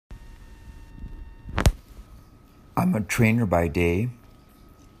I'm a trainer by day,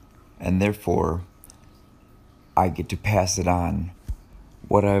 and therefore I get to pass it on,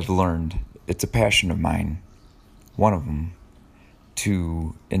 what I've learned. It's a passion of mine, one of them,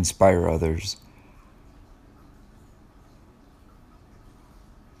 to inspire others,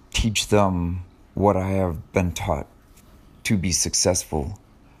 teach them what I have been taught to be successful,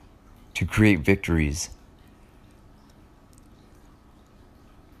 to create victories.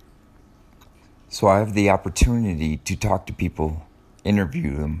 So I have the opportunity to talk to people,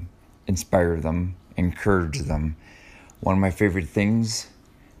 interview them, inspire them, encourage them. One of my favorite things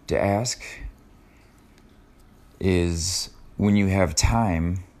to ask is, when you have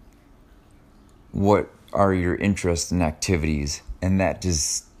time, what are your interests and activities? And that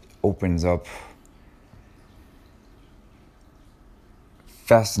just opens up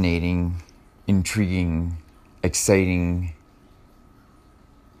fascinating, intriguing, exciting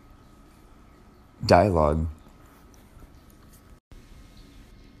dialogue.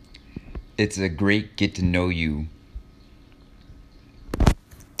 It's a great get to know you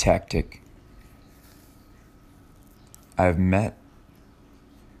tactic. I've met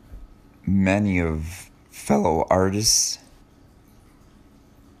many of fellow artists,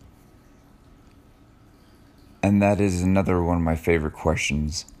 and that is another one of my favorite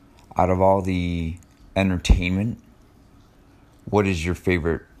questions. Out of all the entertainment, what is your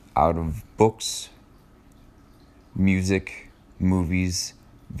favorite out of books, music, movies,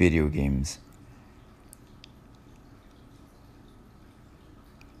 video games?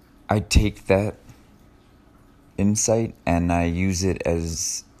 I take that insight and I use it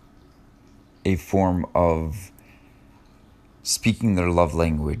as a form of speaking their love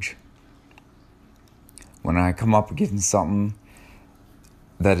language. When I come up against something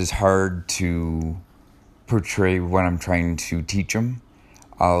that is hard to portray when I'm trying to teach them,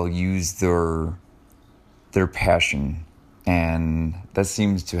 I'll use their passion, and that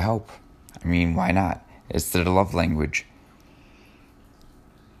seems to help. I mean, why not? It's their love language.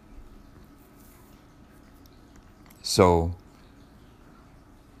 So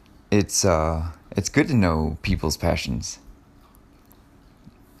it's good to know people's passions.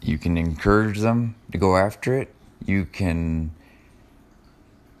 You can encourage them to go after it. You can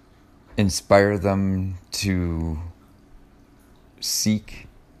inspire them to seek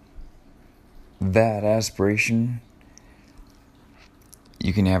that aspiration.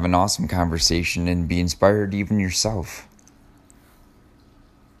 You can have an awesome conversation and be inspired even yourself.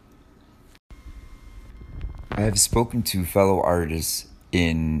 I have spoken to fellow artists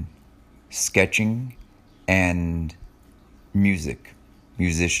in sketching and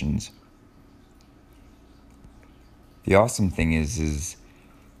musicians. The awesome thing is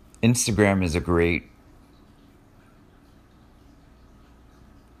Instagram is a great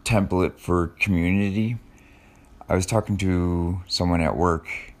template for community. I was talking to someone at work,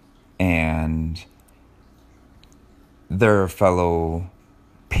 and they're a fellow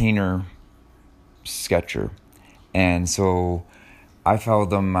painter, sketcher. And so I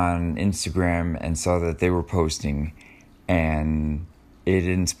followed them on Instagram and saw that they were posting, and it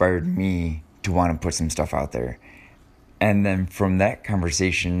inspired me to want to put some stuff out there. And then from that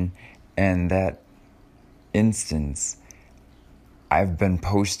conversation and that instance, I've been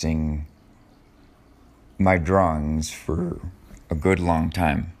posting my drawings for a good long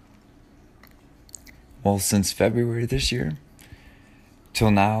time. Well, since February this year till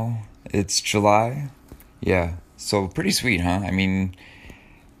now, it's July. Yeah, so pretty sweet, huh? I mean,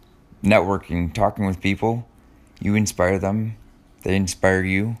 networking, talking with people, you inspire them, they inspire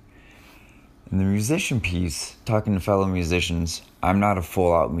you. And the musician piece, talking to fellow musicians, I'm not a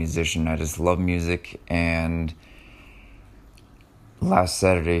full-out musician, I just love music. And last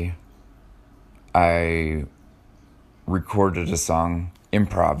Saturday, I recorded a song,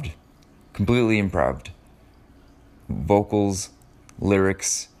 completely improv. Vocals,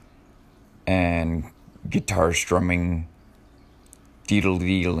 lyrics, and guitar strumming,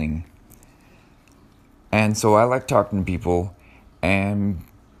 deedling. And so I like talking to people, and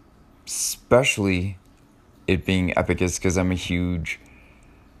especially it being Epicus, because I'm a huge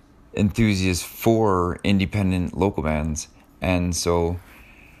enthusiast for independent local bands. And so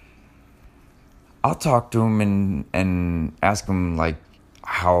I'll talk to them and ask them like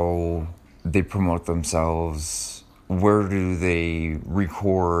how they promote themselves, where do they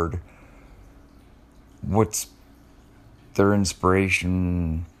record, what's their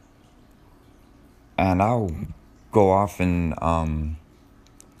inspiration, and I'll go off and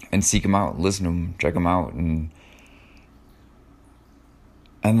seek them out, listen to them, check them out, and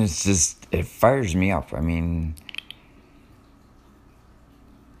it's just, it fires me up. I mean,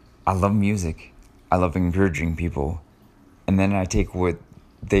 I love music. I love encouraging people. And then I take what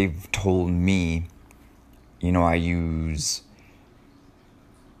they've told me, I use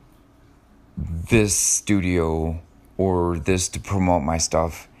this studio or this to promote my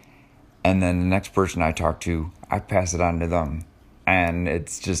stuff. And then the next person I talk to, I pass it on to them. And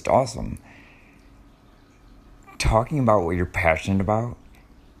it's just awesome. Talking about what you're passionate about,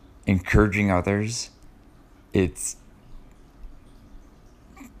 encouraging others, it's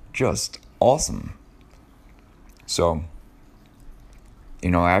just awesome. So,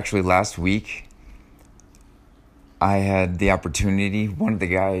 actually last week, I had the opportunity, one of the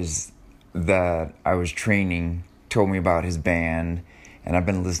guys that I was training told me about his band, and I've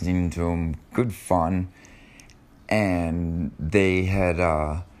been listening to him. Good fun. And they had,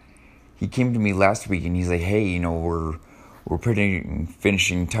 he came to me last week and he's like, hey, we're putting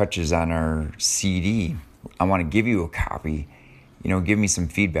finishing touches on our CD. I want to give you a copy, give me some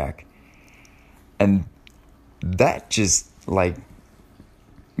feedback. And that just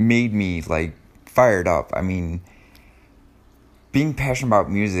made me fired up. I mean, being passionate about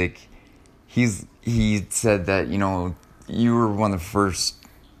music, he said that, you were one of the first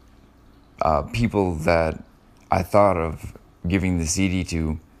people that I thought of giving the CD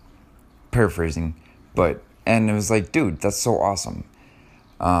to, paraphrasing, and it was like, dude, that's so awesome.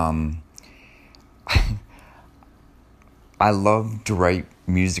 I love to write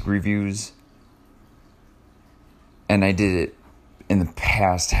music reviews, and I did it in the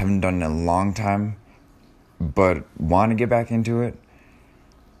past, haven't done it in a long time, but want to get back into it.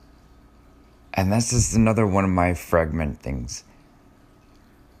 And that's just another one of my fragment things.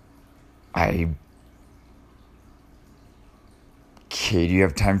 Okay, do you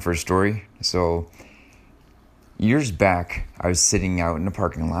have time for a story? So, years back, I was sitting out in the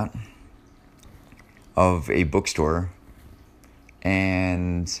parking lot of a bookstore,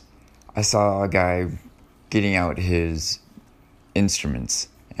 and I saw a guy getting out his instruments,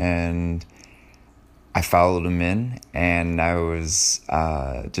 and I followed him in, and I was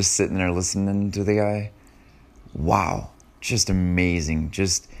just sitting there listening to the guy. Wow, just amazing.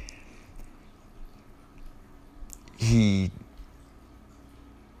 He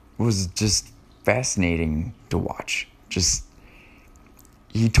was just fascinating to watch.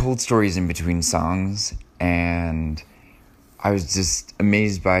 He told stories in between songs, and I was just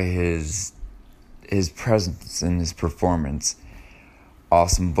amazed by his presence and his performance.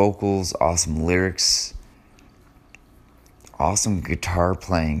 Awesome vocals, awesome lyrics, awesome guitar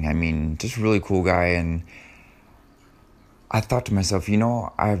playing. I mean, just really cool guy. And I thought to myself,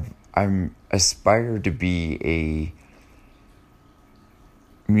 I'm aspired to be a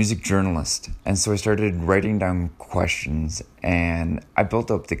music journalist. And so I started writing down questions, and I built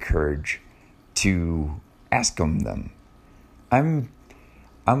up the courage to ask them. I'm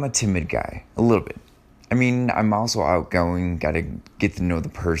a timid guy, a little bit. I mean, I'm also outgoing, gotta get to know the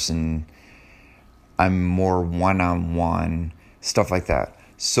person. I'm more one-on-one, stuff like that.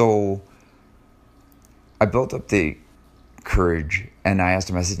 So I built up the courage, and I asked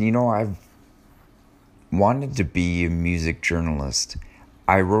him, I said, I've wanted to be a music journalist.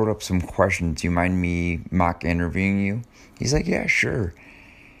 I wrote up some questions. Do you mind me mock interviewing you? He's like, yeah, sure.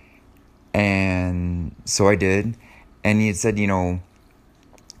 And so I did. And he had said,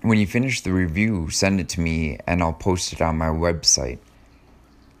 when you finish the review, send it to me and I'll post it on my website.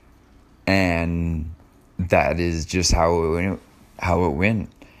 And that is just how it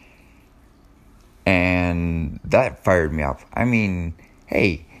went. And that fired me up. I mean,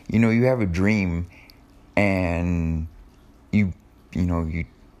 hey, you have a dream, and you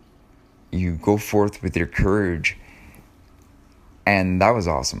go forth with your courage, and that was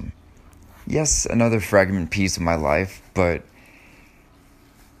awesome. Yes, another fragment piece of my life, but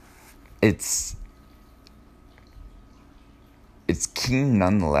it's keen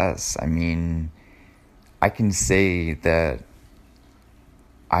nonetheless. I mean, I can say that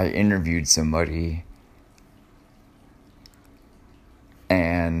I interviewed somebody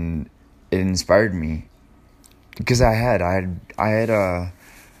and it inspired me, because I had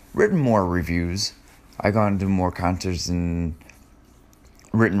written more reviews. I got into more contests and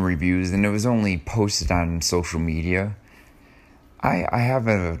written reviews, and it was only posted on social media. I have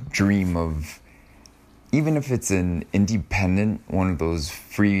a dream of, even if it's an independent, one of those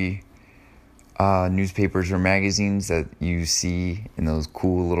free newspapers or magazines that you see in those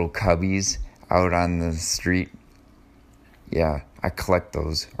cool little cubbies out on the street. Yeah, I collect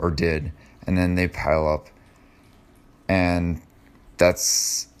those, or did, and then they pile up. And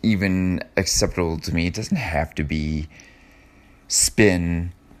that's even acceptable to me. It doesn't have to be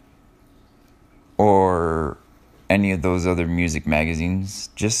Spin or any of those other music magazines.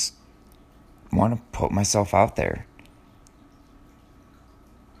 Just want to put myself out there.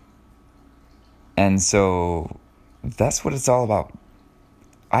 And so that's what it's all about.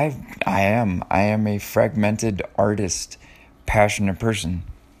 I am a fragmented artist, passionate person.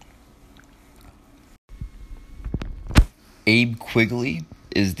 Abe Quigley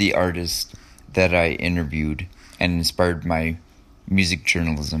is the artist that I interviewed and inspired my music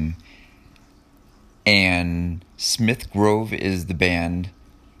journalism. And Smith Grove is the band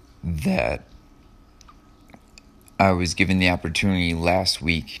that I was given the opportunity last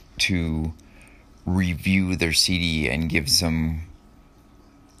week to review their CD and give some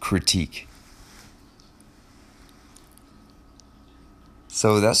critique.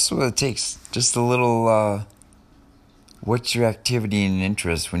 So that's what it takes. Just a little, what's your activity and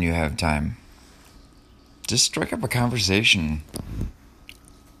interest when you have time? Just strike up a conversation.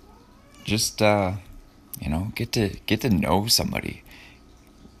 Just, get to know somebody.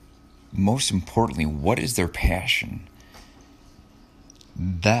 Most importantly, what is their passion?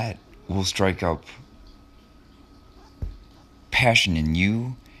 That will strike up passion in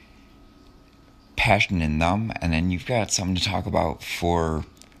you, passion in them, and then you've got something to talk about for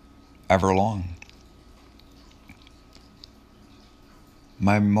ever long.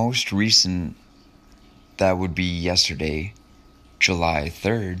 My most recent, that would be yesterday, July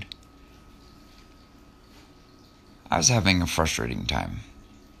 3rd, I was having a frustrating time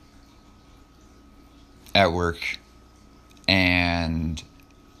at work, and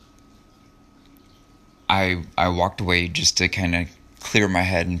I walked away just to kind of clear my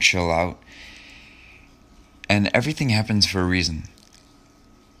head and chill out. And everything happens for a reason.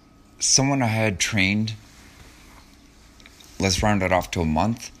 Someone I had trained, let's round it off to a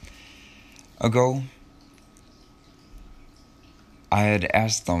month ago, I had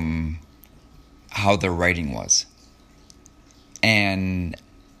asked them how their writing was. And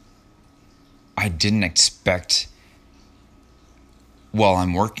I didn't expect, while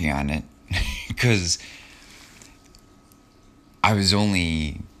I'm working on it, because I was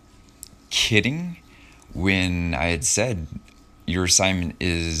only kidding when I had said your assignment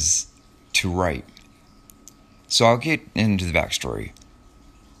is to write. So I'll get into the backstory.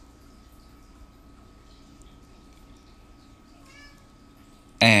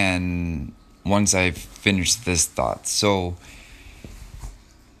 And once I've finished this thought, so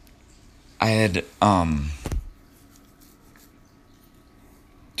I had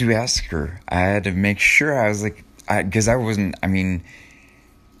to ask her. I had to make sure I was like, because I wasn't, and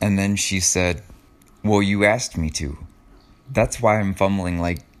then she said, well, you asked me to. That's why I'm fumbling.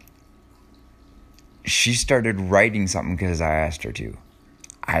 Like, she started writing something because I asked her to.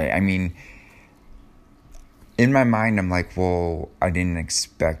 In my mind, I'm like, well, I didn't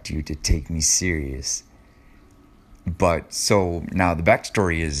expect you to take me serious. But, so, now the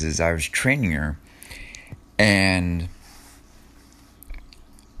backstory is I was training her, and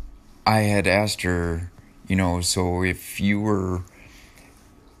I had asked her, so if you were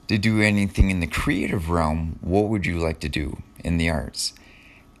to do anything in the creative realm, what would you like to do in the arts?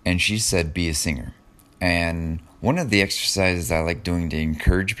 And she said, be a singer. And one of the exercises I like doing to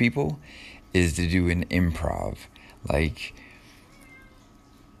encourage people is to do an improv. Like,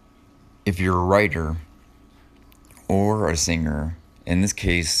 if you're a writer or a singer, in this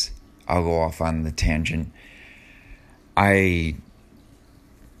case, I'll go off on the tangent. I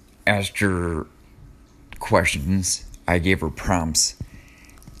asked her questions, I gave her prompts,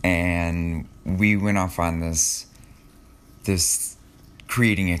 and we went off on this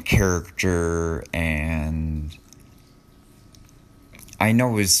creating a character, and I know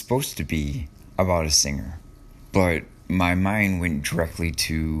it was supposed to be about a singer, but my mind went directly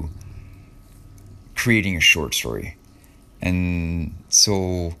to creating a short story. And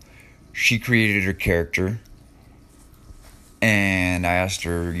so she created her character, and I asked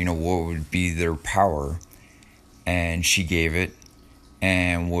her, what would be their power, and she gave it,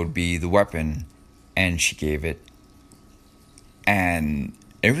 and what would be the weapon, and she gave it, and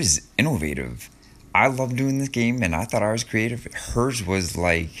it was innovative. I love doing this game, and I thought I was creative. Hers was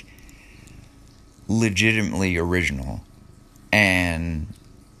like legitimately original, and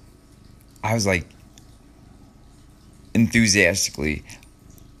I was like enthusiastically,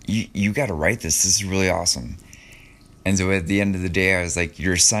 you got to write this. This is really awesome. And so at the end of the day, I was like,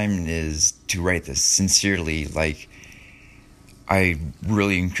 your assignment is to write this sincerely. Like, I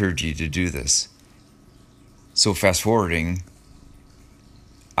really encourage you to do this. So fast forwarding,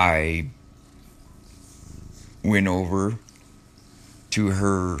 I went over to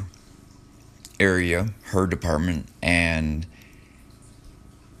her area, her department, and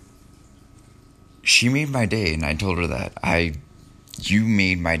she made my day, and I told her that. You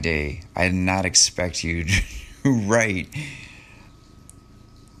made my day. I did not expect you to write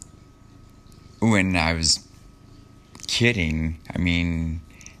when I was kidding. I mean,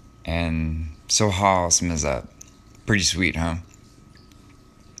 and so how awesome is that? Pretty sweet, huh?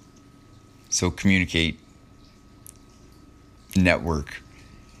 So communicate, network,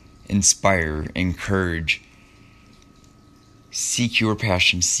 inspire, encourage, seek your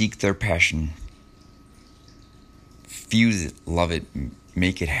passion, seek their passion, fuse it, love it,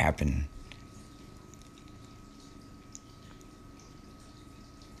 make it happen.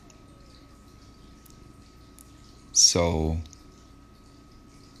 So,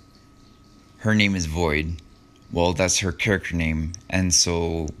 her name is Void. Well, that's her character name, and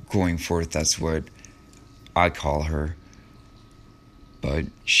so going forth, that's what I call her. But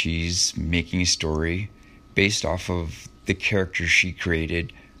she's making a story based off of the character she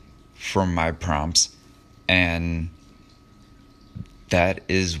created from my prompts, and that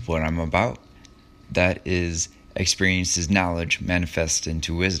is what I'm about. That is experiences knowledge manifest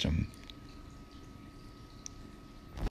into wisdom.